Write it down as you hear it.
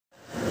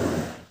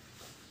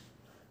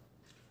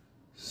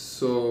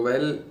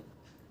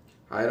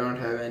I don't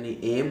have any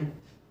aim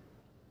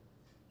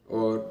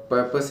or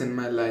purpose in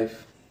my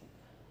life.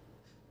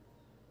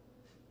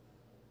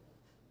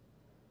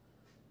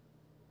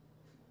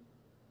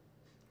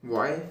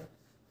 Why?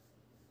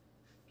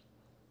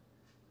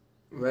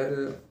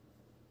 Well,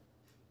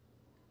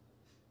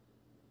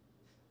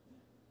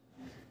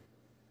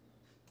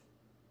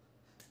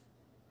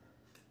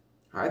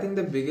 I think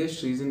the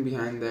biggest reason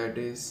behind that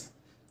is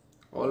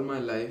all my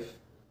life,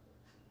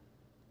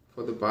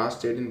 for the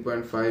past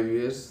 18.5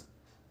 years,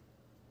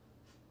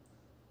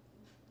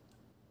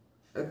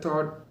 I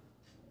thought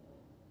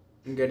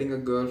getting a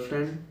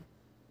girlfriend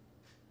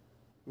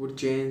would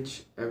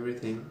change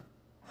everything,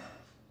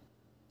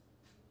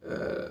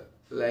 uh,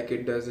 like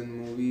it does in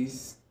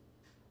movies,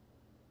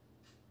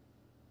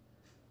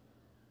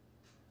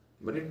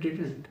 but it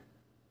didn't.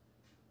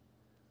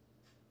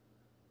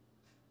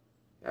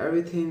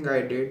 Everything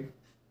I did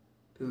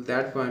till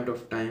that point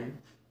of time,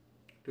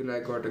 till I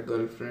got a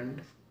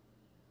girlfriend,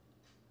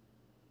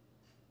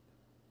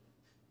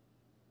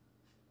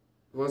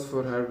 was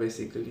for her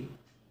basically.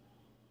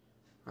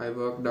 I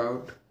worked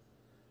out,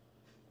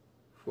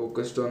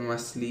 focused on my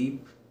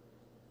sleep,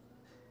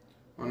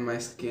 on my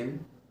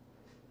skin,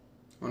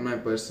 on my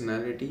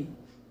personality,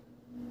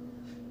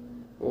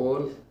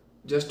 all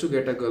just to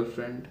get a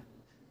girlfriend.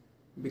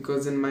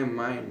 Because in my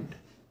mind,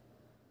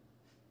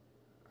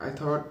 I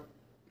thought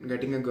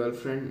getting a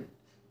girlfriend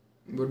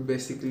would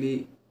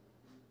basically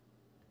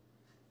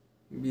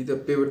be the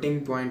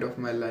pivoting point of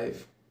my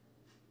life,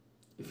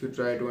 if you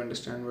try to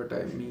understand what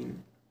I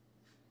mean.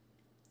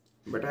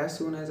 But as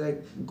soon as I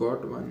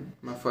got one,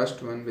 my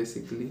first one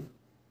basically,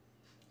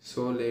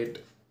 so late,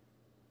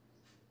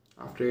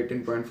 after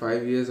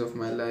 18.5 years of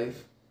my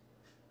life,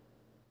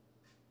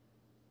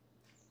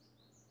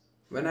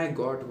 when I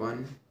got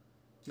one,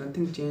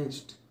 nothing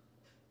changed.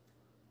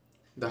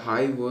 The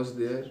high was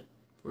there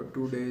for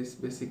 2 days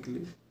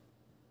basically.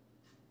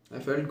 I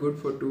felt good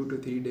for 2 to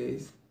 3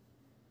 days,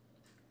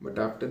 but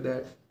after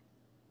that,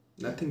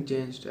 nothing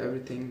changed.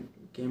 Everything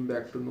came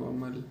back to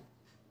normal,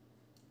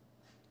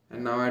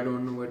 and now I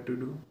don't know what to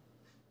do.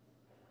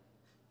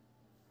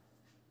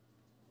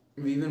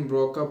 We even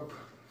broke up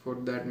for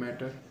that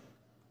matter.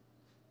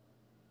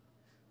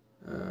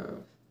 Uh,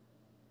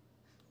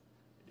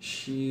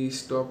 she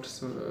stopped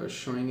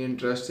showing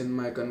interest in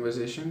my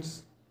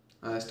conversations.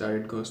 I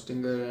started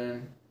ghosting her,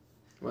 and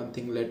one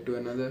thing led to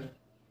another.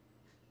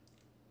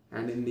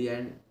 And in the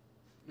end,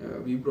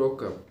 we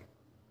broke up.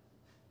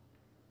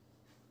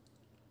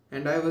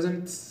 And I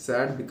wasn't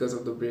sad because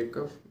of the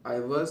breakup. I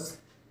was,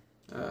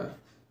 uh,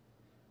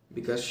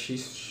 because she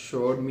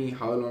showed me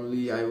how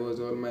lonely I was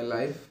all my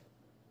life.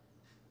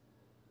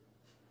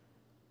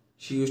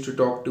 She used to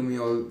talk to me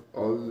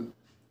all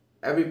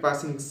every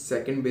passing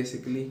second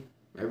basically.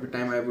 Every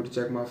time I would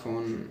check my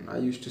phone, I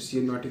used to see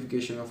a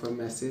notification of a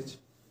message.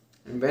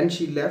 And when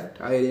she left,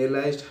 I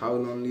realized how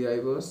lonely I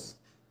was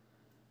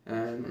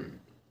and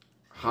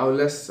how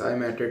less I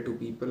mattered to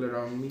people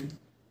around me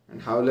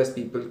and how less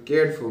people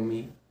cared for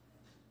me.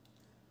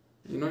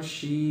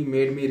 She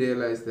made me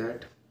realize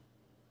that.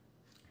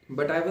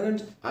 But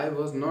I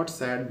was not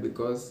sad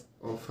because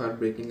of her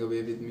breaking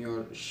away with me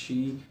or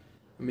she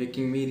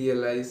making me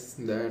realize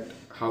that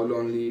how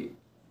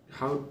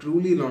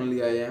truly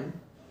lonely I am.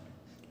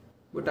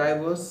 But I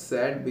was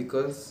sad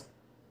because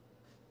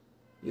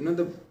you know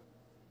the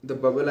the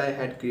bubble I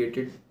had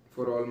created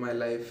for all my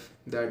life,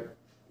 that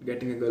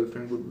getting a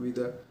girlfriend would be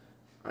the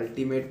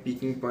ultimate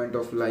peaking point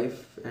of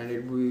life, and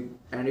it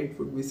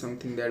would be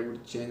something that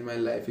would change my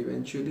life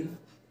eventually.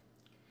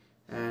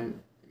 And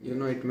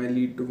it may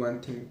lead to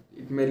one thing,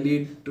 it may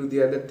lead to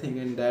the other thing,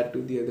 and that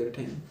to the other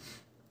thing.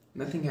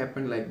 Nothing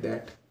happened like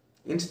that.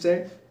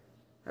 Instead,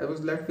 I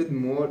was left with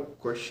more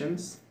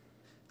questions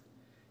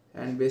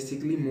and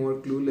basically more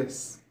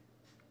clueless.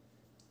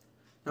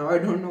 Now I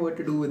don't know what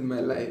to do with my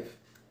life.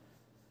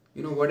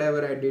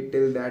 Whatever I did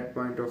till that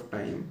point of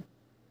time,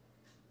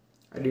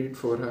 I did it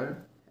for her.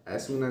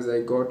 As soon as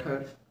I got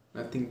her,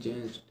 nothing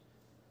changed.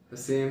 The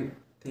same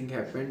thing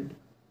happened.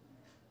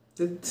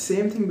 The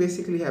same thing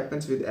basically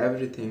happens with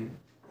everything.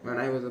 When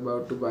I was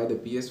about to buy the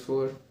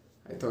PS4,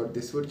 I thought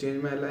this would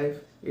change my life.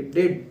 It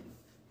did.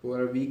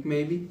 For a week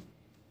maybe.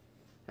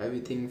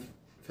 Everything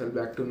fell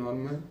back to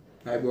normal.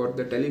 I bought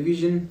the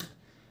television.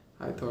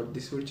 I thought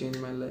this would change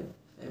my life.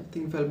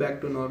 Everything fell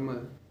back to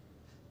normal.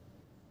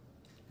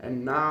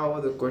 And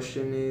now the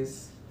question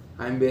is,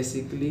 I'm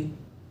basically,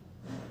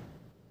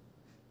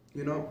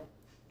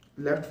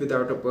 left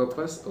without a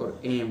purpose or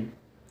aim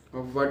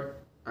of what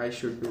I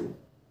should do.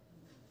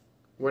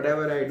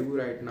 Whatever I do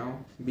right now,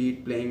 be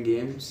it playing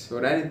games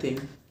or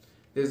anything,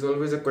 there's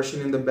always a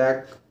question in the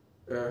back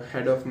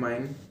head of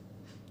mine.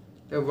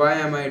 Why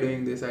am I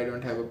doing this? I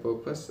don't have a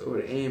purpose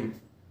or aim.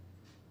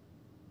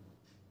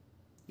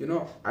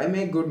 I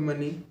make good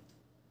money.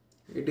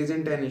 It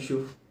isn't an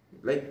issue.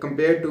 Like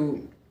compared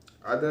to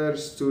other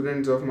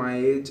students of my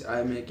age,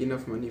 I make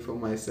enough money for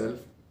myself.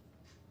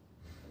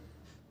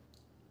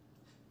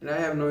 And I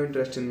have no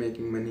interest in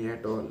making money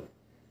at all.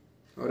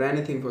 Or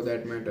anything for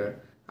that matter.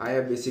 I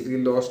have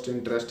basically lost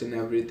interest in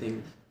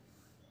everything.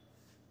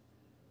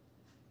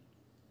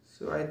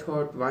 So I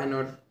thought, why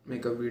not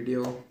make a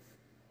video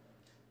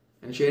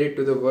and share it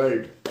to the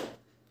world?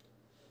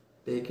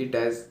 Take it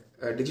as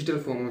a digital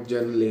form of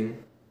journaling.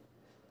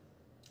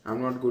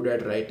 I'm not good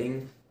at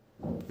writing.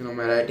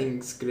 My writing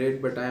is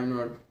great, but I'm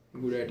not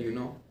good at,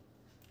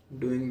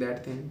 doing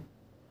that thing.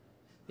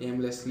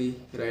 Aimlessly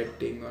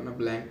writing on a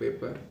blank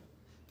paper.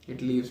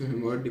 It leaves me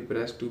more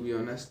depressed, to be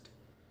honest.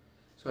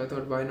 So I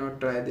thought, why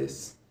not try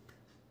this?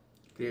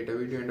 Create a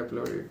video and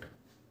upload it.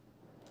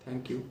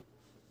 Thank you.